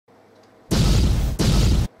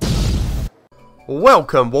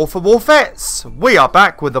Welcome WwolfTheWolfettes! We are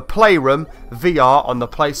back with the Playroom VR on the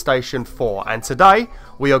PlayStation 4, and today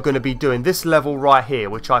we are going to be doing this level right here,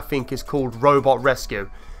 which I think is called Robot Rescue.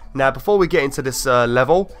 Now before we get into this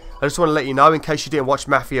level, I just want to let you know, in case you didn't watch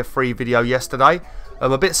Mafia 3 video yesterday,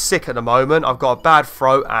 I'm a bit sick at the moment. I've got a bad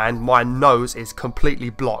throat and my nose is completely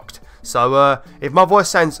blocked. So if my voice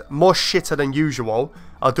sounds more shitter than usual,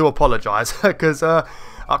 I do apologise, because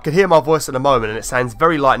I can hear my voice at the moment and it sounds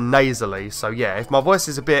very like nasally. So yeah, if my voice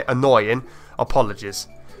is a bit annoying, apologies.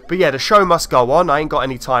 But yeah, the show must go on. I ain't got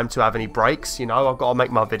any time to have any breaks, you know. I've got to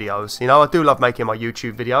make my videos. You know, I do love making my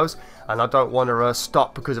YouTube videos, and I don't want to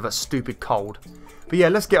stop because of a stupid cold. But yeah,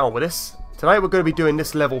 let's get on with this. Today we're going to be doing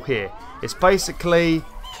this level here. It's basically...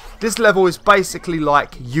 This level is basically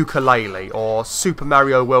like Ukulele or Super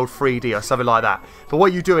Mario World 3D or something like that. But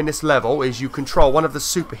what you do in this level is you control one of the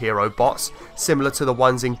superhero bots, similar to the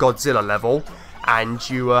ones in Godzilla level, and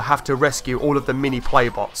you have to rescue all of the mini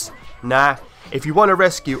playbots. Now, if you want to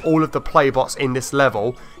rescue all of the playbots in this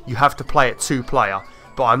level, you have to play it 2-player.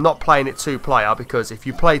 But I'm not playing it 2-player because if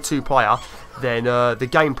you play 2-player, then the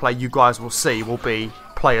gameplay you guys will see will be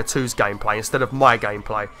Player 2's gameplay instead of my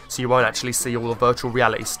gameplay, so you won't actually see all the virtual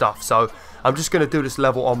reality stuff. So I'm just going to do this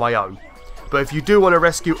level on my own. But if you do want to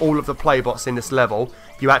rescue all of the playbots in this level,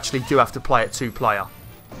 you actually do have to play it 2-player,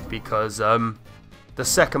 because the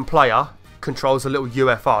second player controls a little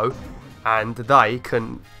UFO, and they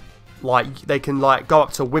can go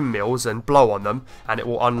up to windmills and blow on them, and it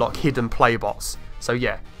will unlock hidden playbots. So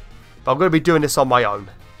yeah, but I'm going to be doing this on my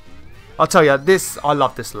own. I'll tell you, I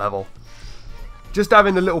love this level. Just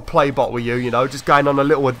having a little playbot with you know, just going on a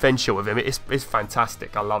little adventure with him, it's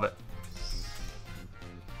fantastic. I love it.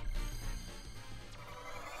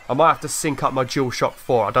 I might have to sync up my DualShock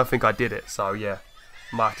 4. I don't think I did it, so yeah.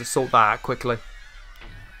 Might have to sort that out quickly.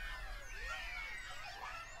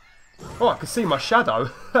 Oh, I can see my shadow.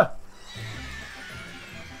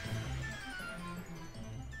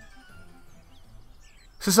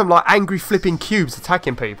 So some like angry flipping cubes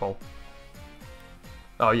attacking people.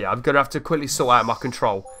 Oh yeah, I'm going to have to quickly sort out my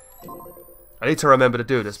control. I need to remember to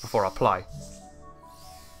do this before I play.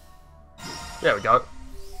 There we go.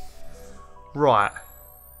 Right.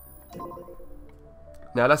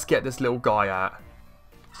 Now let's get this little guy out.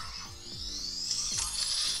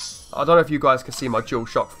 I don't know if you guys can see my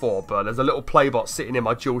DualShock 4, but there's a little playbot sitting in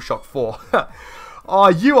my DualShock 4.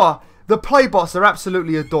 Oh, the playbots are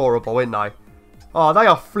absolutely adorable, aren't they? Oh, they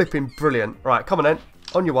are flipping brilliant. Right, come on then.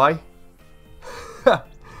 On your way.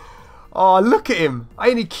 Oh, look at him.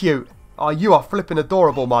 Ain't he cute? Oh, you are flipping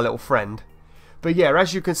adorable, my little friend. But yeah,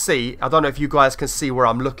 as you can see, I don't know if you guys can see where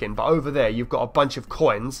I'm looking, but over there you've got a bunch of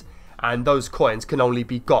coins, and those coins can only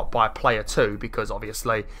be got by player 2 because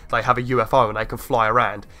obviously they have a UFO and they can fly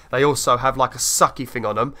around. They also have like a sucky thing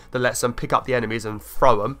on them that lets them pick up the enemies and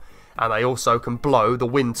throw them. And they also can blow the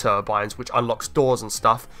wind turbines, which unlocks doors and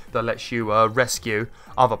stuff that lets you rescue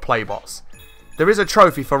other playbots. There is a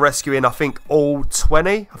trophy for rescuing, I think, all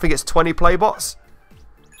 20. I think it's 20 playbots.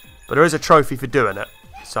 But there is a trophy for doing it.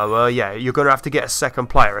 So, yeah, you're going to have to get a second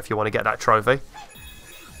player if you want to get that trophy.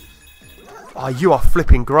 Oh, you are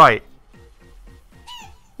flipping great.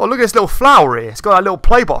 Oh, look at this little flower here. It's got a little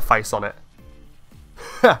playbot face on it.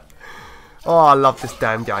 Oh, I love this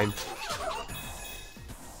damn game.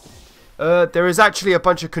 There is actually a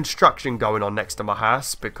bunch of construction going on next to my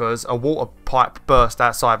house because a water pipe burst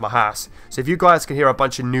outside my house. So if you guys can hear a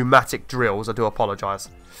bunch of pneumatic drills, I do apologise.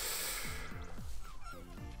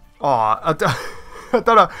 Oh, I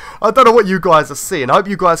don't know what you guys are seeing. I hope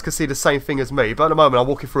you guys can see the same thing as me. But at the moment I'm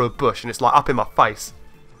walking through a bush and it's like up in my face.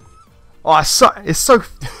 Oh, it's so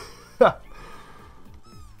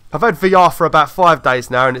I've had VR for about 5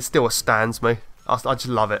 days now and it still astounds me. I just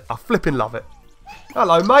love it. I flipping love it.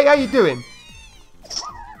 Hello, mate. How you doing?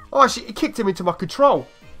 Oh, actually, it kicked him into my control.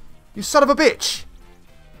 You son of a bitch.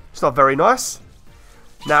 It's not very nice.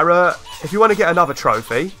 Now, if you want to get another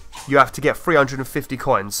trophy, you have to get 350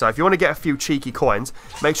 coins. So if you want to get a few cheeky coins,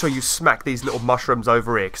 make sure you smack these little mushrooms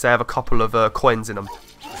over here, because they have a couple of coins in them.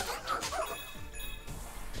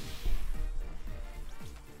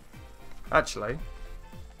 Actually.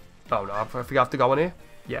 Oh, no. I think I have to go on here?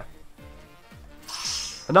 Yeah.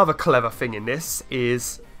 Another clever thing in this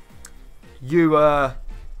is you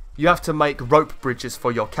have to make rope bridges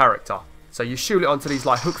for your character. So you shoot it onto these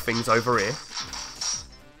like hook things over here.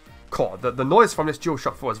 God, the noise from this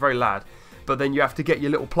DualShock 4 is very loud. But then you have to get your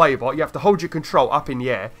little playbot. You have to hold your control up in the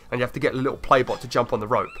air, and you have to get the little playbot to jump on the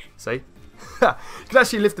rope. See? You can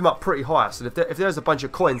actually lift them up pretty high. So if there's a bunch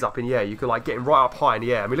of coins up in the air, you can like get them right up high in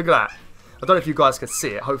the air. I mean, look at that. I don't know if you guys can see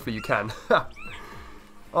it. Hopefully you can.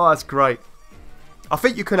 Oh, that's great. I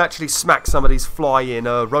think you can actually smack some of these flying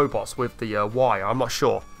robots with the wire. I'm not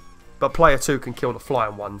sure. But player 2 can kill the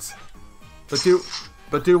flying ones.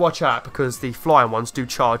 But do watch out, because the flying ones do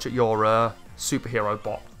charge at your superhero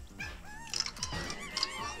bot.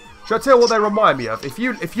 Should I tell you what they remind me of? If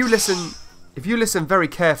you listen very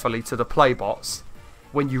carefully to the playbots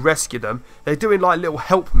when you rescue them, they're doing like little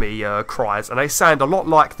help me cries, and they sound a lot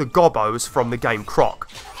like the Gobbos from the game Croc.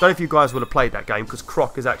 Don't know if you guys would have played that game, because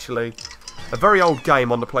Croc is actually a very old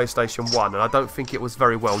game on the PlayStation 1, and I don't think it was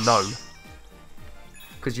very well known.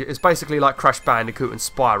 Because it's basically like Crash Bandicoot and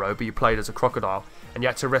Spyro, but you played as a crocodile, and you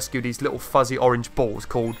had to rescue these little fuzzy orange balls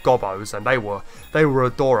called Gobbos, and they were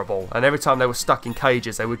adorable. And every time they were stuck in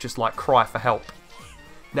cages, they would just like cry for help.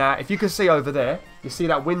 Now, if you can see over there, you see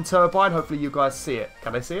that wind turbine? Hopefully you guys see it.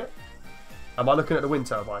 Can they see it? Am I looking at the wind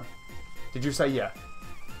turbine? Did you say yeah?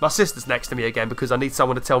 My sister's next to me again because I need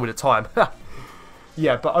someone to tell me the time.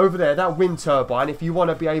 Yeah, but over there, that wind turbine, if you want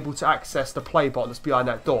to be able to access the play bot that's behind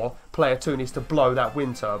that door, player 2 needs to blow that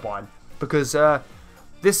wind turbine. Because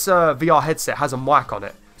this VR headset has a mic on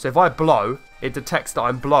it. So if I blow, it detects that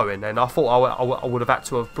I'm blowing. And I thought I would have had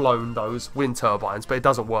to have blown those wind turbines, but it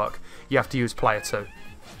doesn't work. You have to use player 2.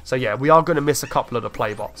 So yeah, we are going to miss a couple of the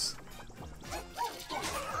play bots.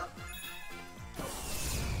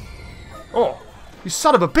 Oh, you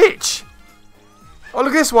son of a bitch! Oh,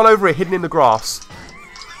 look at this one over here hidden in the grass.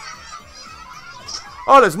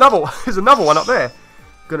 Oh, there's another one up there.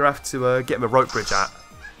 Gonna have to get him a rope bridge out.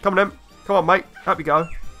 Come on, then. Come on, mate. Up you go.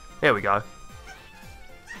 Here we go.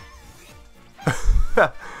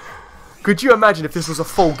 Could you imagine if this was a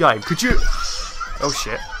full game? Could you... Oh,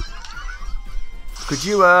 shit. Could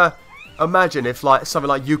you imagine if like something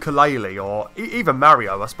like Ukulele or even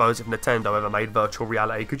Mario, I suppose, if Nintendo ever made virtual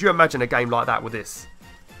reality, could you imagine a game like that with this?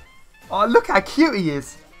 Oh, look how cute he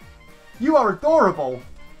is. You are adorable.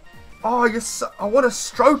 Oh, you're so... I want to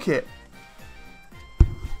stroke it.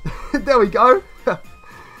 There we go.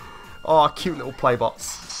 Oh, cute little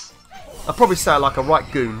playbots. I'd probably sound like a right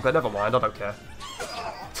goon, but never mind, I don't care.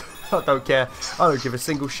 I don't care. I don't give a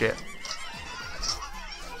single shit.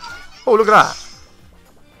 Oh, look at that.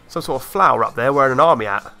 Some sort of flower up there wearing an army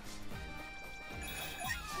hat.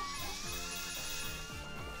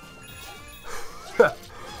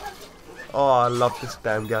 Oh, I love this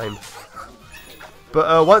damn game.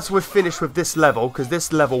 But once we're finished with this level, because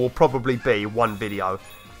this level will probably be one video,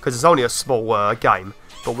 because it's only a small game.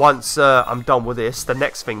 But once I'm done with this, the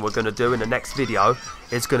next thing we're going to do in the next video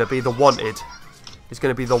is going to be the Wanted. It's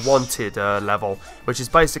going to be the Wanted level, which is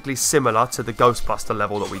basically similar to the Ghostbuster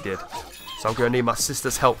level that we did. So I'm going to need my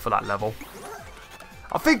sister's help for that level.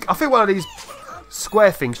 I think one of these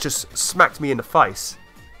square things just smacked me in the face.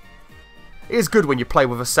 It is good when you play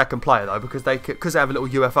with a second player though, because they have a little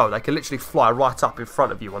UFO, they can literally fly right up in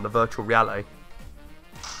front of you on the virtual reality.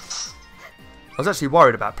 I was actually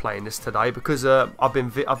worried about playing this today because I've been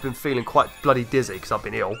feeling quite bloody dizzy because I've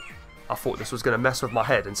been ill. I thought this was going to mess with my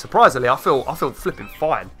head, and surprisingly, I feel flipping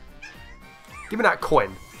fine. Give me that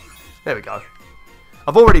coin. There we go.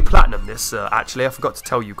 I've already platinumed this. Actually, I forgot to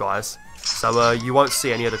tell you guys, so you won't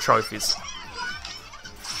see any of the trophies.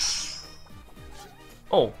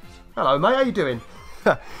 Oh. Hello mate, how you doing?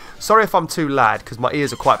 Sorry if I'm too loud, because my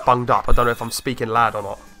ears are quite bunged up. I don't know if I'm speaking loud or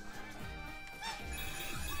not.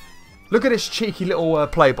 Look at this cheeky little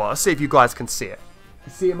playbot. Let's see if you guys can see it.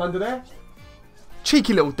 You see him under there?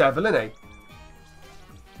 Cheeky little devil, isn't he?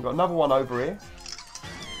 We've got another one over here.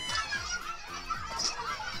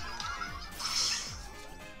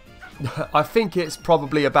 I think it's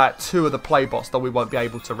probably about 2 of the playbots that we won't be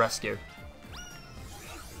able to rescue.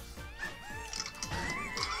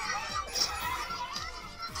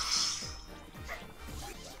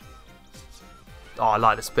 Oh, I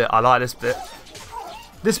like this bit. I like this bit.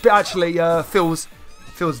 This bit actually feels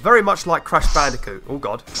very much like Crash Bandicoot. Oh,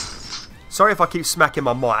 God. Sorry if I keep smacking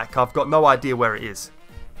my mic. I've got no idea where it is.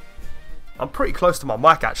 I'm pretty close to my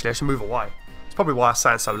mic, actually. I should move away. It's probably why I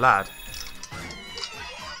sound so loud.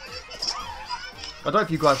 I don't know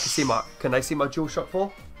if you guys can see my... Can they see my DualShock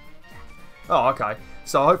 4? Oh, okay.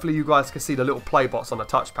 So hopefully you guys can see the little playbots on the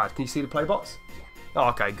touchpad. Can you see the playbots? Oh,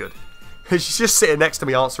 okay, good. She's just sitting next to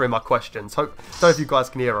me answering my questions. Don't know if you guys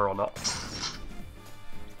can hear her or not.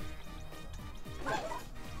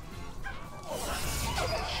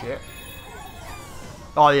 Shit.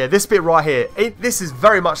 Oh yeah, this bit right here. This is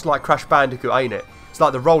very much like Crash Bandicoot, ain't it? It's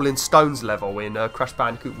like the Rolling Stones level in Crash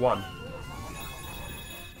Bandicoot 1.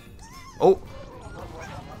 Oh.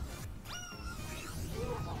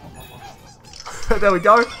 There we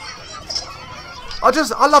go.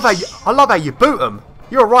 I love how you boot them.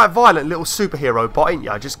 You're a right violent little superhero bot, ain't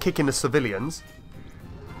ya? Just kicking the civilians.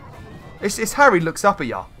 It's Harry looks up at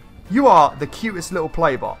you. You are the cutest little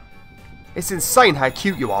playbot. It's insane how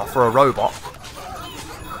cute you are for a robot.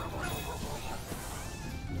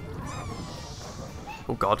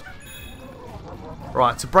 Oh god.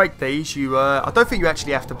 Right, to break these, I don't think you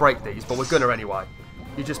actually have to break these, but we're gonna anyway.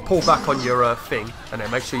 You just pull back on your thing, and then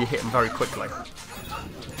make sure you hit them very quickly.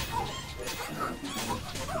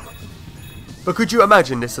 But could you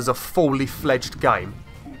imagine this as a fully fledged game?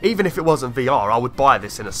 Even if it wasn't VR, I would buy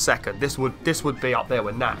this in a second. This would be up there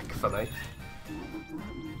with Knack for me.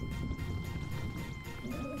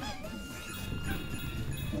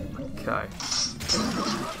 Okay.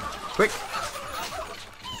 Quick.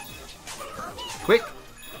 Quick.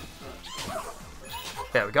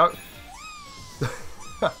 There we go.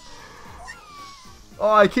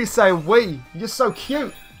 Oh, I keep saying we. You're so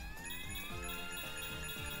cute.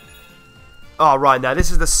 Oh, right, now this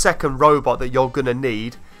is the second robot that you're going to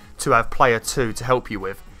need to have player 2 to help you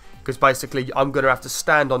with. Because basically I'm going to have to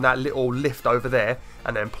stand on that little lift over there,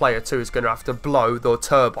 and then player 2 is going to have to blow the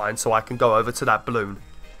turbine so I can go over to that balloon.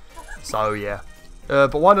 So, yeah.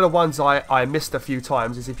 But one of the ones I missed a few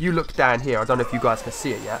times is if you look down here, I don't know if you guys can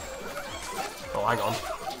see it yet. Oh, hang on.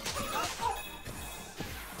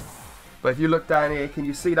 But if you look down here, can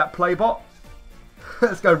you see that playbot?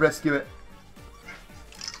 Let's go rescue it.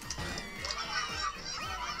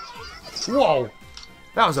 Whoa!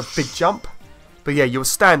 That was a big jump. But yeah, you'll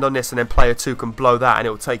stand on this and then player 2 can blow that and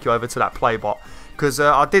it will take you over to that playbot. Because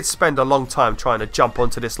I did spend a long time trying to jump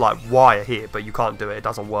onto this like wire here, but you can't do it, it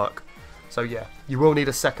doesn't work. So yeah, you will need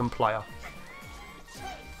a second player.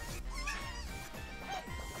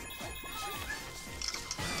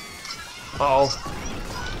 Uh-oh.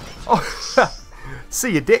 Oh,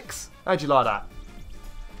 see you dicks. How'd you like that?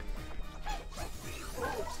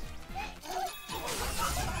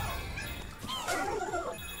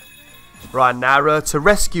 Right, now to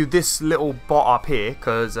rescue this little bot up here,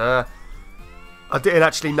 because I didn't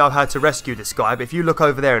actually know how to rescue this guy, but if you look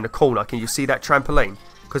over there in the corner, can you see that trampoline?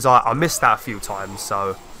 Because I missed that a few times,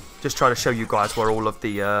 so just trying to show you guys where all of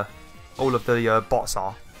the bots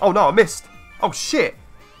are. Oh no, I missed. Oh shit.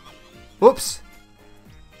 Whoops.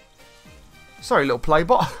 Sorry, little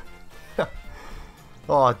playbot.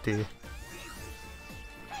 Oh dear.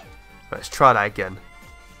 Let's try that again.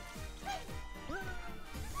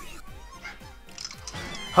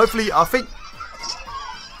 Hopefully,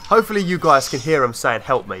 hopefully you guys can hear him saying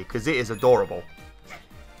help me, because it is adorable.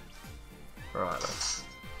 Alright, let's...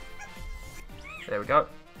 There we go.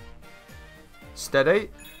 Steady.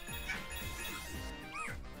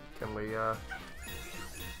 Can we, there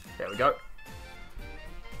we go.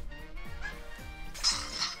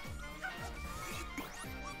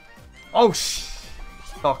 Oh,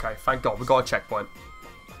 okay, thank God, we got a checkpoint.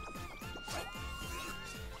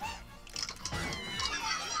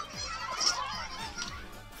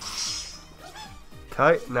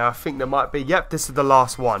 Okay, now I think there might be... Yep, this is the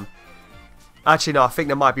last one. Actually, no, I think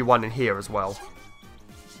there might be one in here as well.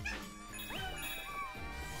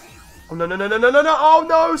 Oh, no, no, no, no, no, no, no. Oh,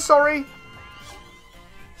 no, sorry.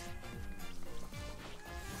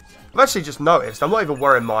 I've actually just noticed, I'm not even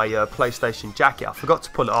wearing my PlayStation jacket. I forgot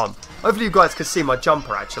to put it on. Hopefully you guys can see my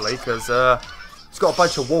jumper, actually, because it's got a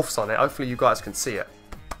bunch of wolves on it. Hopefully you guys can see it.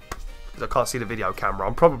 Because I can't see the video camera.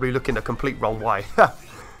 I'm probably looking the complete wrong way.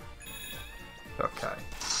 Okay.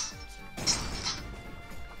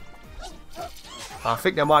 I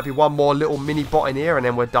think there might be one more little mini bot in here and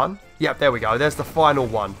then we're done. Yep, there we go. There's the final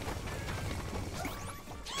one.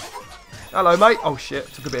 Hello, mate. Oh, shit.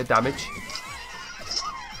 Took a bit of damage.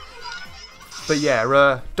 But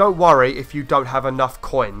yeah, don't worry if you don't have enough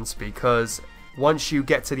coins, because once you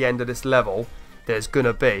get to the end of this level, there's going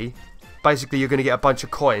to be... Basically, you're going to get a bunch of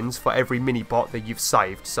coins for every mini bot that you've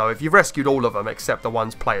saved. So if you've rescued all of them except the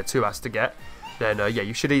ones player 2 has to get, then yeah,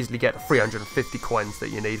 you should easily get the 350 coins that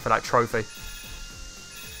you need for that trophy.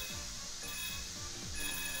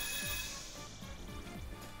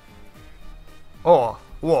 Oh,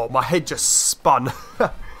 whoa, my head just spun.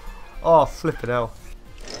 Oh, flipping hell.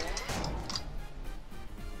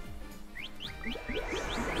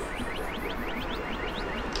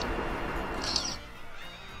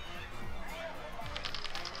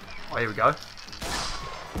 Oh, here we go.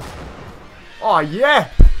 Oh, yeah!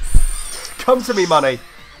 Come to me, money!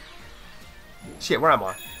 Shit, where am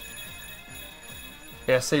I?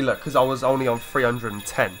 Yeah, see, look, because I was only on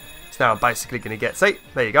 310. So now I'm basically going to get... See,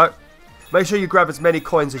 there you go. Make sure you grab as many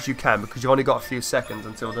coins as you can, because you've only got a few seconds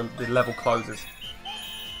until the level closes.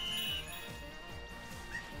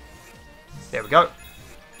 There we go.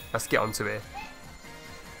 Let's get onto here.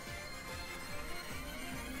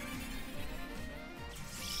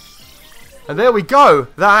 And there we go.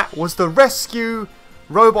 That was the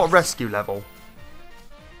robot rescue level.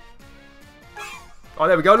 Oh,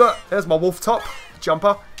 there we go. Look, there's my wolf top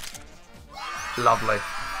jumper. Lovely.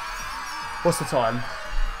 What's the time?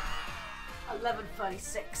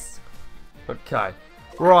 11:36. Okay.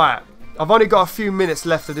 Right. I've only got a few minutes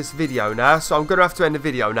left of this video now, so I'm going to have to end the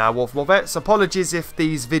video now, WolfTheWolf. Apologies if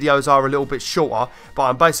these videos are a little bit shorter, but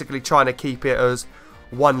I'm basically trying to keep it as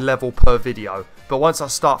one level per video. But once I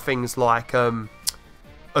start things like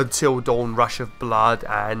Until Dawn, Rush of Blood,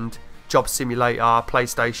 and Job Simulator,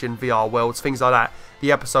 PlayStation, VR Worlds, things like that,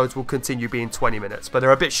 the episodes will continue being 20 minutes. But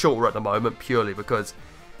they're a bit shorter at the moment, purely because,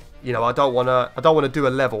 you know, I don't want to do a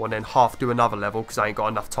level and then half do another level because I ain't got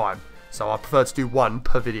enough time. So I prefer to do one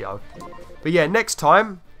per video. But yeah, next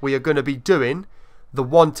time we are going to be doing the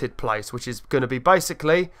wanted place, which is going to be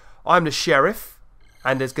basically, I'm the sheriff,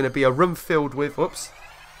 and there's going to be a room filled with, whoops.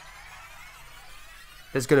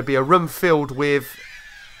 There's going to be a room filled with,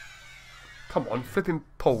 come on, flipping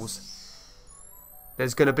pause.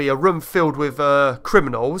 There's going to be a room filled with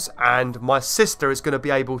criminals, and my sister is going to be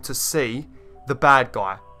able to see the bad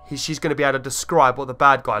guy. She's going to be able to describe what the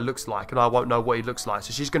bad guy looks like, and I won't know what he looks like.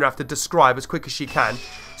 So she's going to have to describe as quick as she can,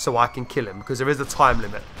 so I can kill him, because there is a time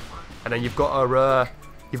limit. And then you've got to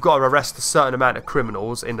arrest a certain amount of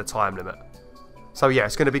criminals in the time limit. So yeah,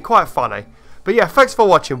 it's going to be quite funny. But yeah, thanks for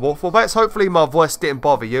watching, WolfTheWolf. Hopefully my voice didn't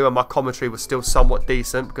bother you, and my commentary was still somewhat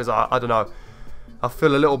decent, because I don't know, I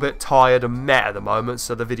feel a little bit tired and meh at the moment,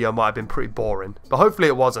 so the video might have been pretty boring. But hopefully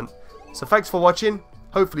it wasn't. So thanks for watching.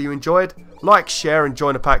 Hopefully you enjoyed. Like, share, and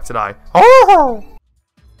join the pack today. Oh!